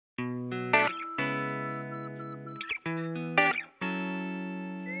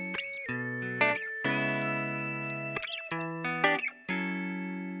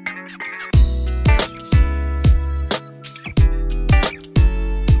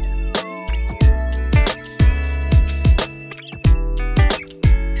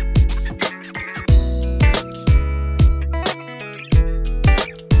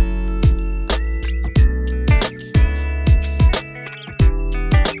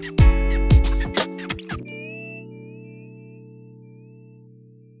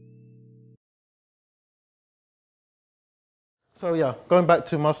So yeah, going back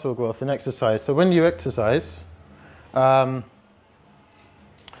to muscle growth and exercise. So when you exercise, let's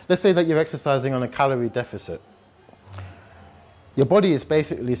say that you're exercising on a calorie deficit. Your body is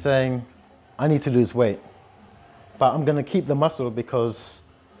basically saying, I need to lose weight, but I'm going to keep the muscle because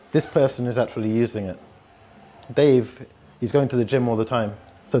this person is actually using it. Dave, he's going to the gym all the time.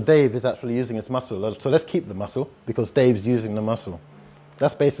 So Dave is actually using his muscle. So let's keep the muscle because Dave's using the muscle.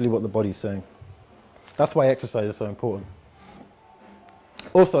 That's basically what the body's saying. That's why exercise is so important.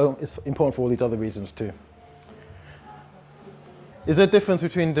 Also, it's important for all these other reasons too. Is there a difference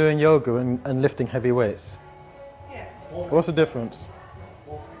between doing yoga and lifting heavy weights? Yeah. What's the difference?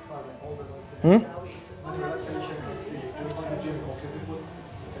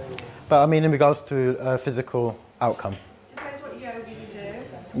 But I mean in regards to physical outcome. Depends what yoga you do.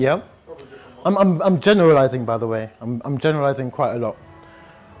 Yeah? I'm generalizing, by the way. I'm generalizing quite a lot.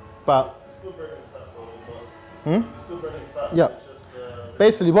 But yeah.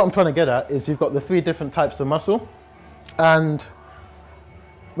 Basically what I'm trying to get at is you've got the 3 different types of muscle, and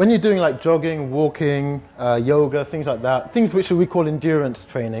when you're doing like jogging, walking, yoga, things like that, things which we call endurance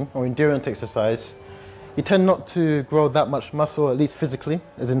training or endurance exercise, you tend not to grow that much muscle, at least physically,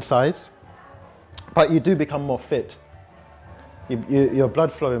 as in size, but you do become more fit. Your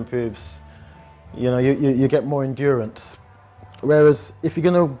blood flow improves, you get more endurance. Whereas if you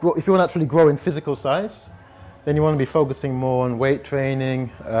want to actually grow in physical size, then you want to be focusing more on weight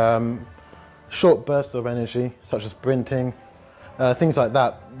training, short bursts of energy, such as sprinting, things like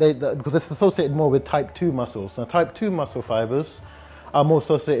that, because it's associated more with type 2 muscles. Now, type 2 muscle fibers are more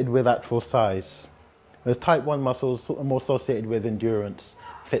associated with actual size, whereas type 1 muscles are more associated with endurance,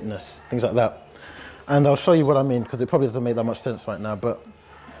 fitness, things like that. And I'll show you what I mean, because it probably doesn't make that much sense right now. But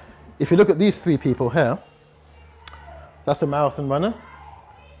if you look at these 3 people here, that's a marathon runner,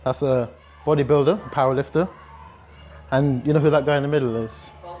 that's a bodybuilder, a powerlifter, and you know who that guy in the middle is?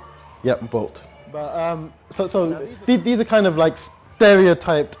 Bolt. Yep, Bolt. But these are kind of like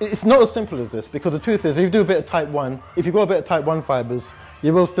stereotyped. It's not as simple as this, because the truth is, if you do a bit of type 1, if you grow a bit of type 1 fibers,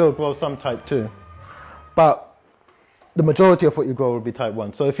 you will still grow some type 2. But the majority of what you grow will be type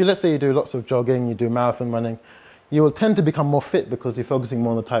 1. So if let's say you do lots of jogging, you do marathon running, you will tend to become more fit because you're focusing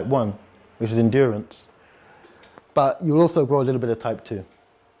more on the type 1, which is endurance. But you'll also grow a little bit of type 2.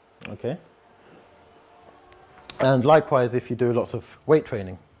 Okay? And likewise, if you do lots of weight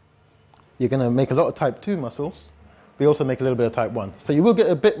training, you're going to make a lot of type 2 muscles, but you also make a little bit of type 1. So you will get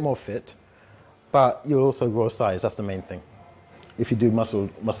a bit more fit, but you'll also grow size. That's the main thing. If you do muscle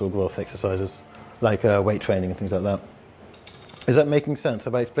growth exercises, like weight training and things like that. Is that making sense?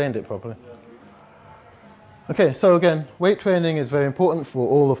 Have I explained it properly? Okay, so again, weight training is very important for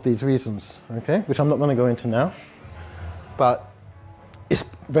all of these reasons, okay, which I'm not going to go into now, but it's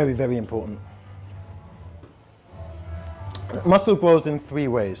very, very important. Muscle grows in 3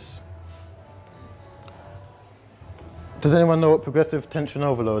 ways. Does anyone know what progressive tension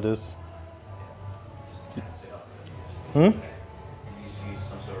overload is? You use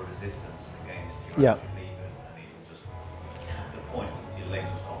some sort of resistance against your levers, and it will just, at the point your legs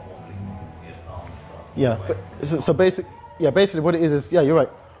will start wobbling, your arms start. Yeah, but basically what it is, yeah, you're right.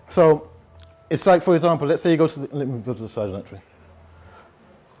 So it's like, for example, let's say you go to let me go to the side actually.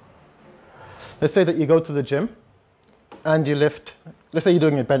 Let's say that you go to the gym and you lift, let's say you're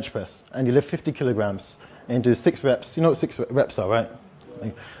doing a bench press and you lift 50 kilograms and do 6 reps. You know what 6 reps are, right?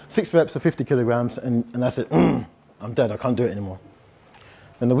 Like 6 reps of 50 kilograms and that's it. I'm dead, I can't do it anymore.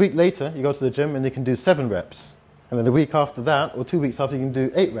 And a week later, you go to the gym and you can do 7 reps. And then the week after that, or 2 weeks after, you can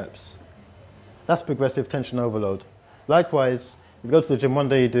do 8 reps. That's progressive tension overload. Likewise, you go to the gym one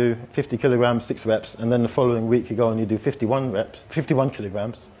day, you do 50 kilograms, 6 reps, and then the following week you go and you do 51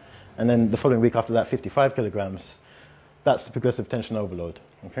 kilograms, and then the following week after that, 55 kilograms. That's progressive tension overload.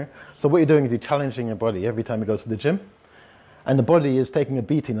 Okay? So what you're doing is you're challenging your body every time you go to the gym, and the body is taking a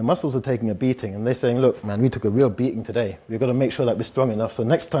beating, the muscles are taking a beating, and they're saying, look, man, we took a real beating today. We've got to make sure that we're strong enough, so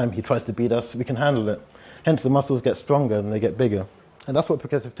next time he tries to beat us, we can handle it. Hence the muscles get stronger and they get bigger. And that's what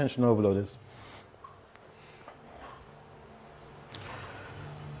progressive tension overload is.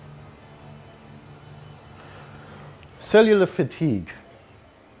 Cellular fatigue.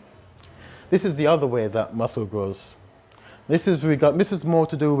 This is the other way that muscle grows. This is more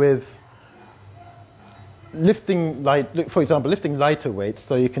to do with lifting for example, lifting lighter weights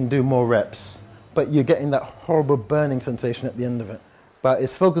so you can do more reps, but you're getting that horrible burning sensation at the end of it. But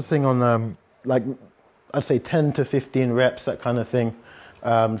it's focusing on like I'd say 10 to 15 reps, that kind of thing.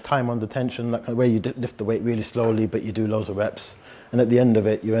 Time under tension, that kind of where you lift the weight really slowly, but you do loads of reps, and at the end of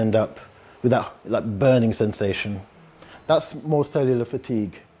it, you end up with that like burning sensation. That's more cellular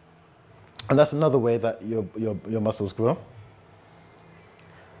fatigue, and that's another way that your muscles grow.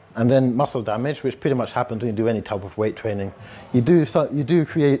 And then muscle damage, which pretty much happens when you do any type of weight training. You do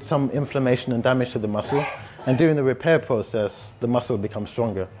create some inflammation and damage to the muscle, and during the repair process, the muscle becomes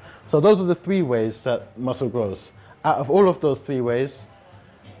stronger. So those are the 3 ways that muscle grows. Out of all of those 3 ways,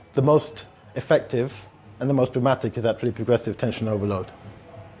 the most effective and the most dramatic is actually progressive tension overload.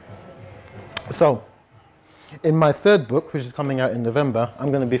 So, in my 3rd book, which is coming out in November, I'm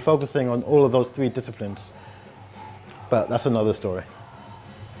going to be focusing on all of those 3 disciplines. But that's another story.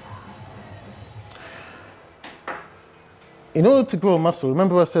 In order to grow muscle,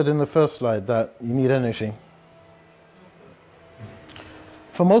 remember I said in the first slide that you need energy.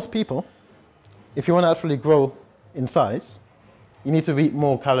 For most people, if you want to actually grow in size, you need to eat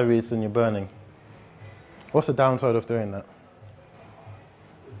more calories than you're burning. What's the downside of doing that?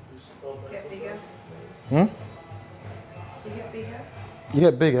 Get bigger. Hmm? You get bigger. You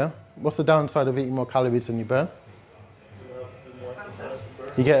get bigger. What's the downside of eating more calories than you burn? Fatter.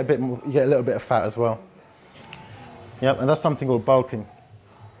 You get a little bit of fat as well. Yep, and that's something called bulking.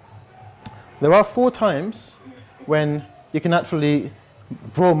 There are 4 times when you can actually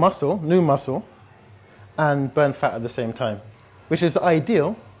grow muscle, new muscle, and burn fat at the same time, which is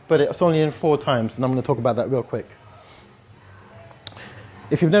ideal, but it's only in 4 times, and I'm going to talk about that real quick.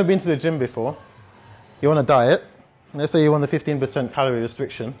 If you've never been to the gym before, you want to diet, let's say you want the 15% calorie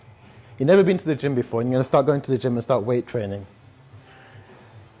restriction, you've never been to the gym before, and you're going to start going to the gym and start weight training.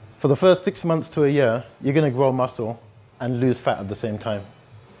 For the first 6 months to a year, you're going to grow muscle and lose fat at the same time.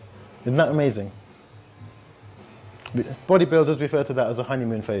 Isn't that amazing? Bodybuilders refer to that as a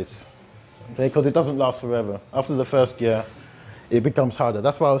honeymoon phase, okay, because it doesn't last forever. After the first year, it becomes harder.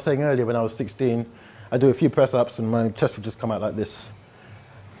 That's why I was saying earlier when I was 16, I do a few press-ups and my chest would just come out like this.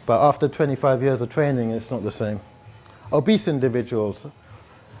 But after 25 years of training, it's not the same. Obese individuals,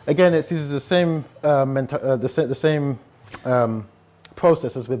 again, it uses the same,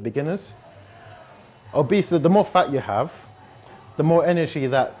 process as with beginners. Obese, the more fat you have, the more energy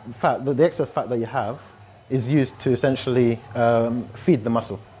that fat, the excess fat that you have, is used to essentially feed the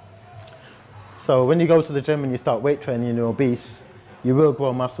muscle. So when you go to the gym and you start weight training and you're obese, you will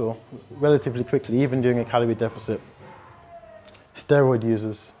grow muscle relatively quickly, even during a calorie deficit. Steroid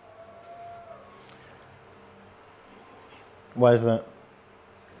users. Why is that?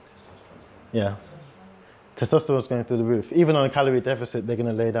 Yeah. Testosterone's going through the roof. Even on a calorie deficit, they're going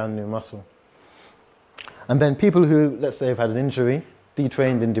to lay down new muscle. And then people who, let's say, have had an injury,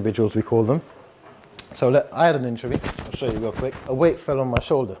 detrained individuals we call them. So I had an injury, I'll show you real quick. A weight fell on my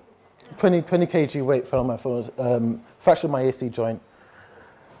shoulder. 20 kg weight fell on my shoulder, fractured my AC joint.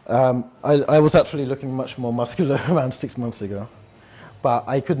 I was actually looking much more muscular around 6 months ago. But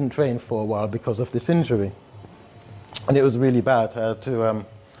I couldn't train for a while because of this injury. And it was really bad.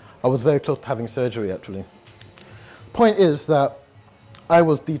 I was very close to having surgery, actually. Point is that I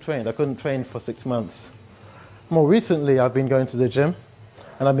was detrained. I couldn't train for 6 months. More recently, I've been going to the gym,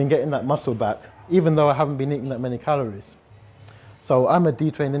 and I've been getting that muscle back, even though I haven't been eating that many calories. So I'm a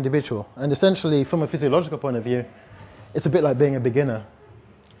detrained individual. And essentially, from a physiological point of view, it's a bit like being a beginner.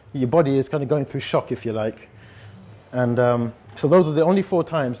 Your body is kind of going through shock, if you like. And so those are the only 4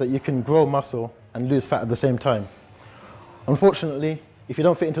 times that you can grow muscle and lose fat at the same time. Unfortunately, if you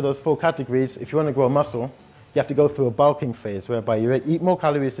don't fit into those 4 categories, if you want to grow muscle, you have to go through a bulking phase whereby you eat more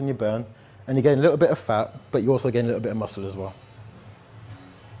calories than you burn, and you gain a little bit of fat, but you also gain a little bit of muscle as well.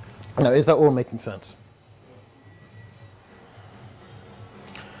 Now, is that all making sense?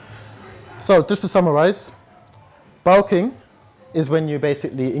 So, just to summarize, bulking is when you're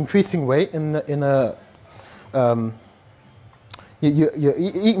basically increasing weight you're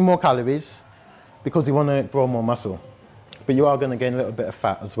eating more calories because you want to grow more muscle, but you are going to gain a little bit of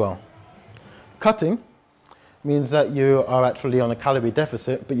fat as well. Cutting means that you are actually on a calorie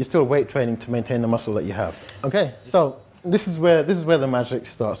deficit, but you're still weight training to maintain the muscle that you have. Okay, so this is where the magic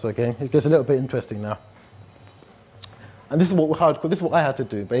starts. Okay, it gets a little bit interesting now, and this is what I had to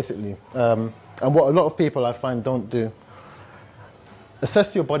do basically, and what a lot of people I find don't do.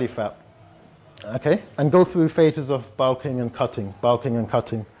 Assess your body fat, okay, and go through phases of bulking and cutting, bulking and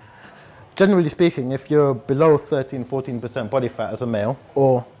cutting. Generally speaking, if you're below 13-14% body fat as a male,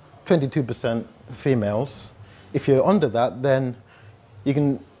 or 22% females, if you're under that, then you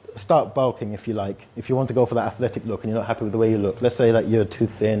can start bulking if you like. If you want to go for that athletic look and you're not happy with the way you look, let's say that you're too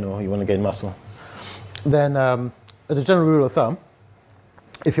thin or you want to gain muscle, then as a general rule of thumb,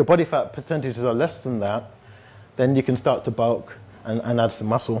 if your body fat percentages are less than that, then you can start to bulk and add some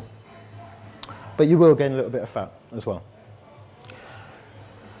muscle. But you will gain a little bit of fat as well.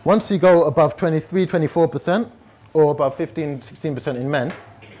 Once you go above 23-24% or above 15-16% in men,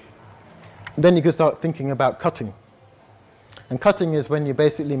 then you can start thinking about cutting. And cutting is when you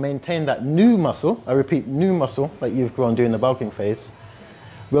basically maintain that new muscle, I repeat, new muscle that you've grown during the bulking phase,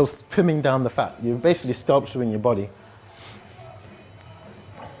 whilst trimming down the fat. You're basically sculpturing your body.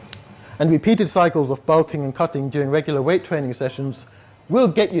 And repeated cycles of bulking and cutting during regular weight training sessions will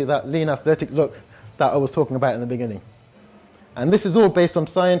get you that lean athletic look that I was talking about in the beginning. And this is all based on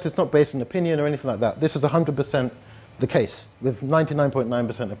science, it's not based on opinion or anything like that. This is 100% the case with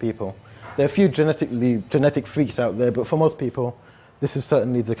 99.9% of people. There are a few genetic freaks out there, but for most people, this is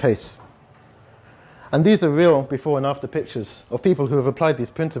certainly the case. And these are real before and after pictures of people who have applied these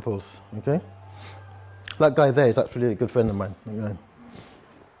principles, okay? That guy there is actually a good friend of mine. Okay?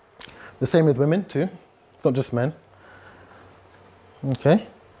 The same with women too, not just men. Okay?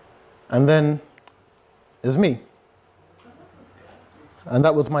 And then there's me. And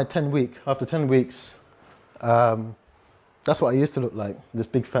that was my 10-week. After 10 weeks, that's what I used to look like, this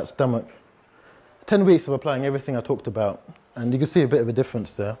big fat stomach. 10 weeks of applying everything I talked about, and you can see a bit of a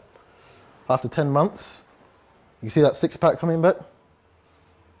difference there. After 10 months, you see that six-pack coming back?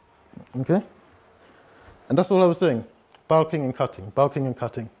 Okay? And that's all I was doing, bulking and cutting, bulking and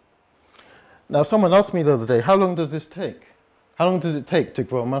cutting. Now, someone asked me the other day, how long does this take? How long does it take to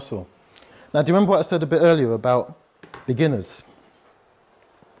grow muscle? Now, do you remember what I said a bit earlier about beginners?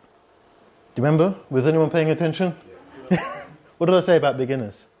 Do you remember? Was anyone paying attention? Yeah. What did I say about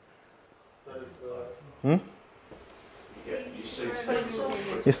beginners?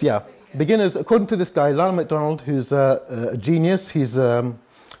 Yes, yeah. Beginners, according to this guy, Lyle McDonald, who's a genius, he's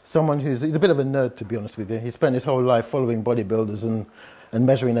someone he's a bit of a nerd, to be honest with you. He spent his whole life following bodybuilders and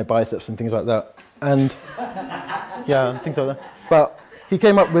measuring their biceps and things like that. And yeah, things like that. But he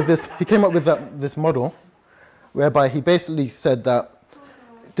came up with this model whereby he basically said that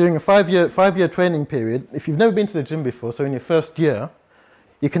during a five-year training period, if you've never been to the gym before, so in your first year,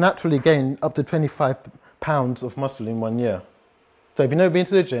 you can actually gain up to 25 pounds of muscle in 1 year. So if you've never been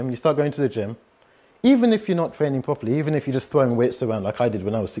to the gym, you start going to the gym, even if you're not training properly, even if you're just throwing weights around like I did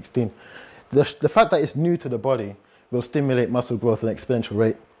when I was 16, the fact that it's new to the body will stimulate muscle growth at an exponential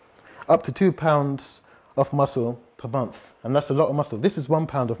rate. Up to 2 pounds of muscle per month, and that's a lot of muscle. This is 1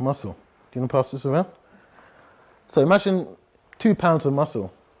 pound of muscle. Do you want to pass this around? So imagine 2 pounds of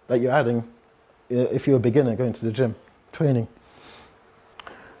muscle that you're adding if you're a beginner going to the gym, training.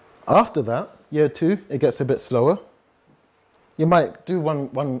 After that, year 2, it gets a bit slower. You might do one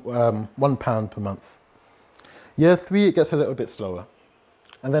pound per month. Year 3, it gets a little bit slower.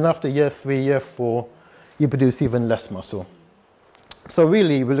 And then after year 3, year 4, you produce even less muscle. So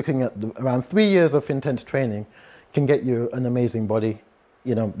really, we're looking at around 3 years of intense training can get you an amazing body,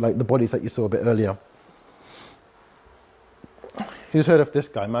 you know, like the bodies that you saw a bit earlier. Who's heard of this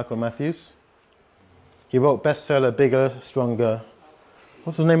guy, Michael Matthews? He wrote bestseller, Bigger, Stronger.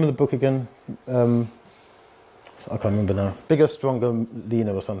 What's the name of the book again? I can't remember now. Bigger, Stronger,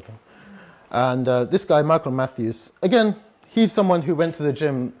 Leaner or something. And this guy, Michael Matthews, again, he's someone who went to the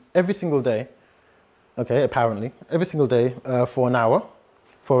gym every single day, okay, apparently, every single day for an hour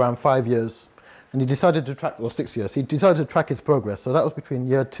for around 5 years. And he decided to track, or 6 years, he decided to track his progress. So that was between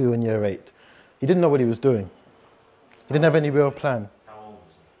year 2 and year 8. He didn't know what he was doing. He didn't have any real plan. How old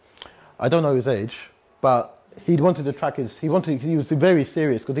was he? I don't know his age, but he wanted to track his, he was very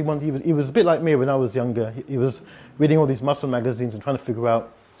serious because he was a bit like me when I was younger. He was reading all these muscle magazines and trying to figure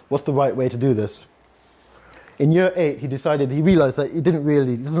out what's the right way to do this. In year 8, he realized that it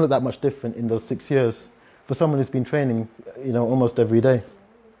doesn't look that much different in those 6 years for someone who's been training, you know, almost every day.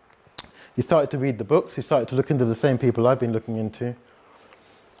 He started to read the books, he started to look into the same people I've been looking into,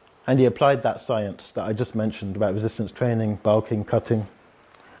 and he applied that science that I just mentioned about resistance training, bulking, cutting.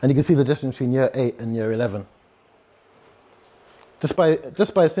 And you can see the difference between year 8 and year 11.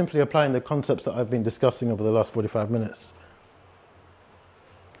 Just by simply applying the concepts that I've been discussing over the last 45 minutes.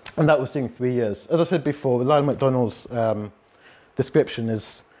 And that was doing 3 years. As I said before, Lyle McDonald's description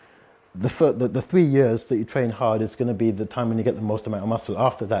is the 3 years that you train hard is going to be the time when you get the most amount of muscle.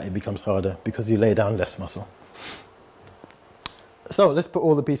 After that, it becomes harder because you lay down less muscle. So let's put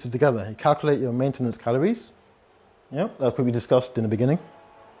all the pieces together. You calculate your maintenance calories. Yeah, that's what we discussed in the beginning.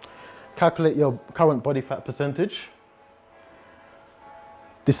 Calculate your current body fat percentage.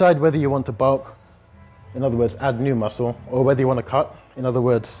 Decide whether you want to bulk, in other words, add new muscle, or whether you want to cut, in other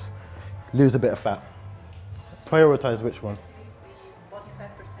words, lose a bit of fat. Prioritize which one. Body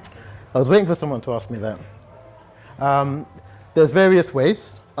fat percentage. I was waiting for someone to ask me that. There's various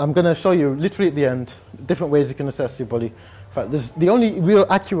ways. I'm going to show you literally at the end different ways you can assess your body fat. The only real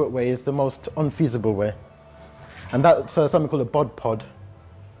accurate way is the most unfeasible way. And that's something called a bod pod,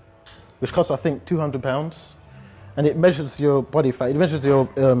 which costs, I think, £200. And it measures your body fat. It measures your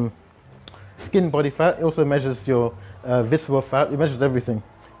skin body fat. It also measures your visceral fat. It measures everything,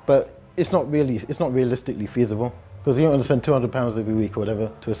 but it's not realistically feasible because you don't want to spend £200 every week or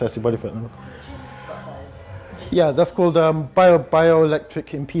whatever to assess your body fat levels. Yeah, that's called bioelectric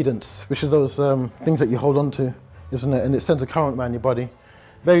impedance, which is those things that you hold on to, isn't it? And it sends a current around your body.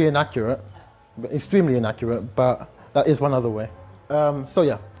 Very inaccurate, extremely inaccurate, but that is one other way. So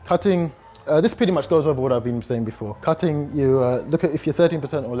yeah, cutting. This pretty much goes over what I've been saying before. Cutting, you look at if you're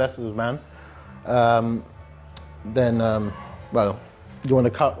 13% or less as a man, then well, you want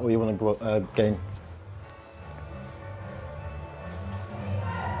to cut or you want to gain.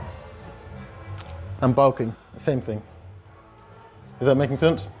 And bulking, same thing. Is that making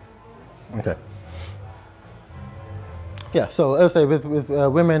sense? Okay. Yeah. So as I say, with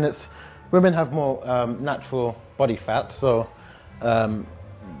women, women have more natural body fat, so.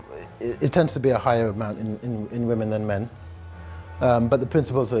 It tends to be a higher amount in women than men, but the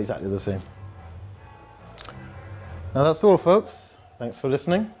principles are exactly the same. Now that's all, folks. Thanks for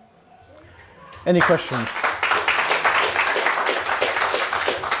listening. Any questions?